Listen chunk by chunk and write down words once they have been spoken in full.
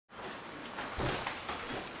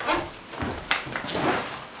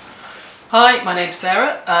Hi, my name's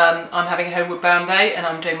Sarah. I'm having a Homeward Bound day and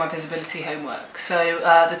I'm doing my visibility homework. So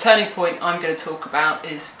the turning point I'm going to talk about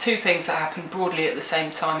is two things that happened broadly at the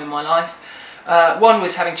same time in my life. One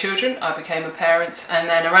was having children. I became a parent, and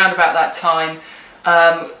then around about that time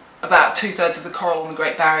about 2/3 of the coral on the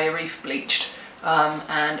Great Barrier Reef bleached.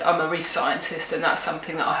 And I'm a reef scientist, and that's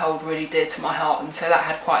something that I hold really dear to my heart, and so that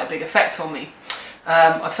had quite a big effect on me.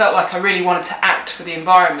 I felt like I really wanted to act for the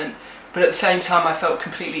environment, but at the same time I felt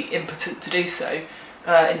completely impotent to do so,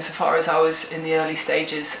 insofar as I was in the early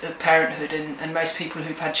stages of parenthood, and most people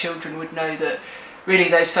who've had children would know that really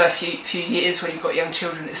those first few years when you've got young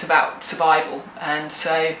children, it's about survival. And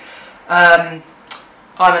so I'm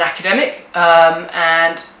an academic,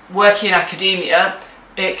 and working in academia,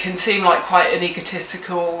 it can seem like quite an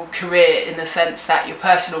egotistical career in the sense that your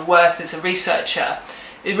personal worth as a researcher,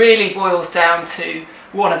 it really boils down to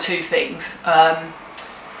one or two things.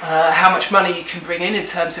 How much money you can bring in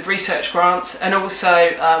terms of research grants, and also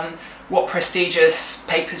what prestigious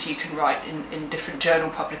papers you can write in different journal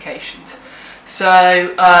publications.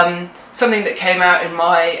 So something that came out in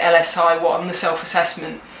my LSI1, the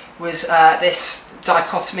self-assessment, was this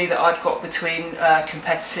dichotomy that I've got between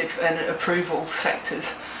competitive and approval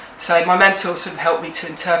sectors. So my mentor sort of helped me to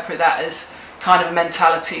interpret that as kind of a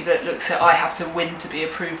mentality that looks at I have to win to be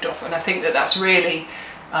approved of, and I think that that's really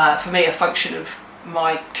for me a function of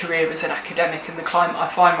my career as an academic and the climate I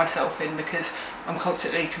find myself in, because I'm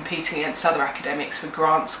constantly competing against other academics for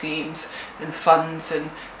grant schemes and funds,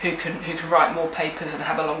 and who can write more papers and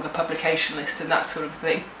have a longer publication list and that sort of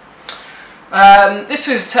thing. This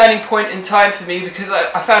was a turning point in time for me because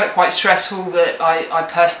I found it quite stressful that I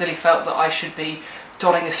personally felt that I should be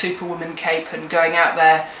donning a superwoman cape and going out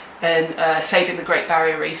there and saving the Great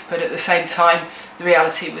Barrier Reef, but at the same time the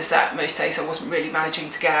reality was that most days I wasn't really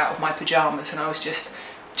managing to get out of my pyjamas, and I was just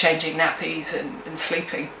changing nappies and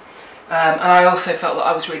sleeping. And I also felt that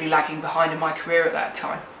I was really lagging behind in my career at that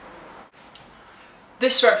time.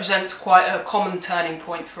 This represents quite a common turning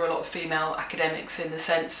point for a lot of female academics, in the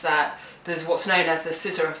sense that there's what's known as the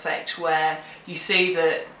scissor effect, where you see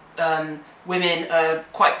that women are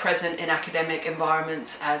quite present in academic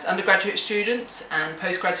environments as undergraduate students and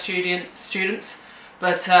postgrad students,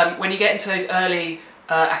 but when you get into those early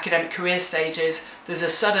academic career stages, there's a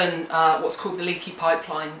sudden what's called the leaky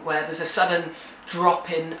pipeline, where there's a sudden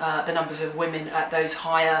drop in the numbers of women at those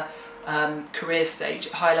higher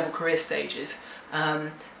level career stages,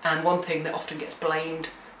 and one thing that often gets blamed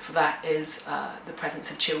for that is the presence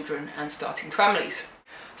of children and starting families.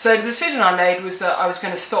 So the decision I made was that I was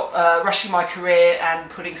going to stop rushing my career and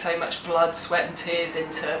putting so much blood, sweat and tears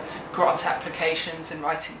into grant applications and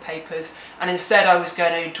writing papers, and instead I was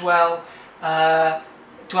going to dwell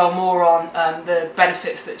more on the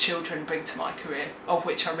benefits that children bring to my career, of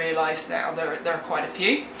which I realise now there are quite a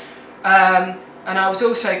few. And I was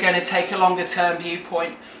also going to take a longer term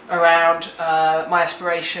viewpoint around my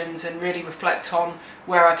aspirations and really reflect on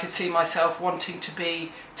where I could see myself wanting to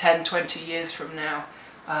be 10, 20 years from now,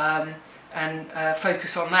 and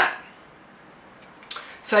focus on that.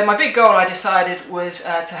 So my big goal, I decided, was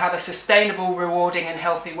to have a sustainable, rewarding and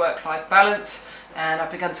healthy work-life balance, and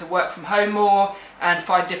I've begun to work from home more and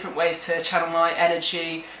find different ways to channel my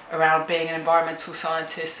energy around being an environmental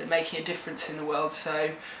scientist and making a difference in the world.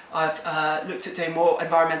 So I've looked at doing more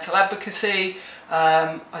environmental advocacy.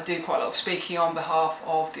 I do quite a lot of speaking on behalf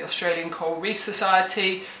of the Australian Coral Reef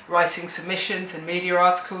Society, writing submissions and media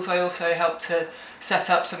articles. I also helped to set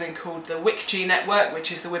up something called the WICG network,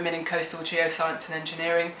 which is the Women in Coastal Geoscience and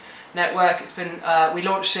Engineering network. It's been we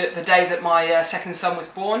launched it the day that my second son was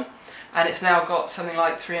born, and it's now got something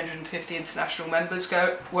like 350 international members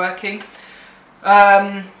working.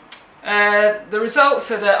 The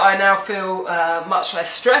results are that I now feel much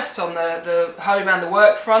less stressed on the home and the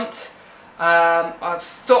work front. I've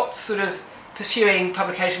stopped sort of pursuing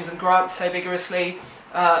publications and grants so vigorously,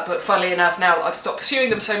 but funnily enough, now that I've stopped pursuing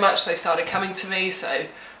them so much, they've started coming to me, so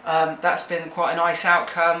that's been quite a nice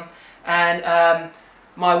outcome. And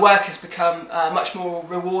my work has become much more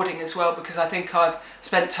rewarding as well, because I think I've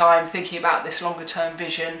spent time thinking about this longer term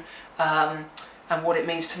vision and what it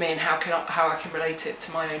means to me, and how I can relate it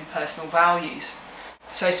to my own personal values.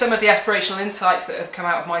 So some of the aspirational insights that have come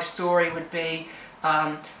out of my story would be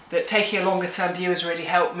that taking a longer term view has really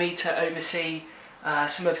helped me to oversee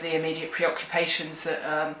some of the immediate preoccupations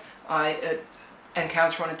that I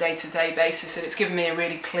encounter on a day-to-day basis, and it's given me a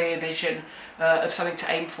really clear vision of something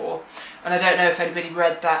to aim for. And I don't know if anybody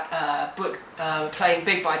read that book, Playing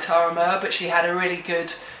Big by Tara Moore, but she had a really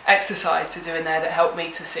good exercise to do in there that helped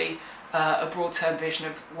me to see a broad-term vision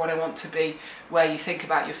of what I want to be, where you think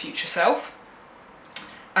about your future self.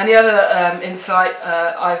 And the other insight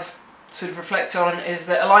I've sort of reflect on is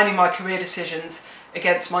that aligning my career decisions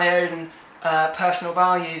against my own personal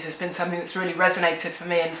values has been something that's really resonated for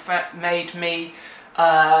me and made me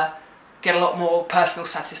get a lot more personal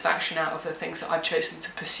satisfaction out of the things that I've chosen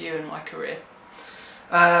to pursue in my career.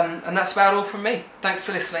 And that's about all from me. Thanks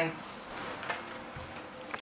for listening.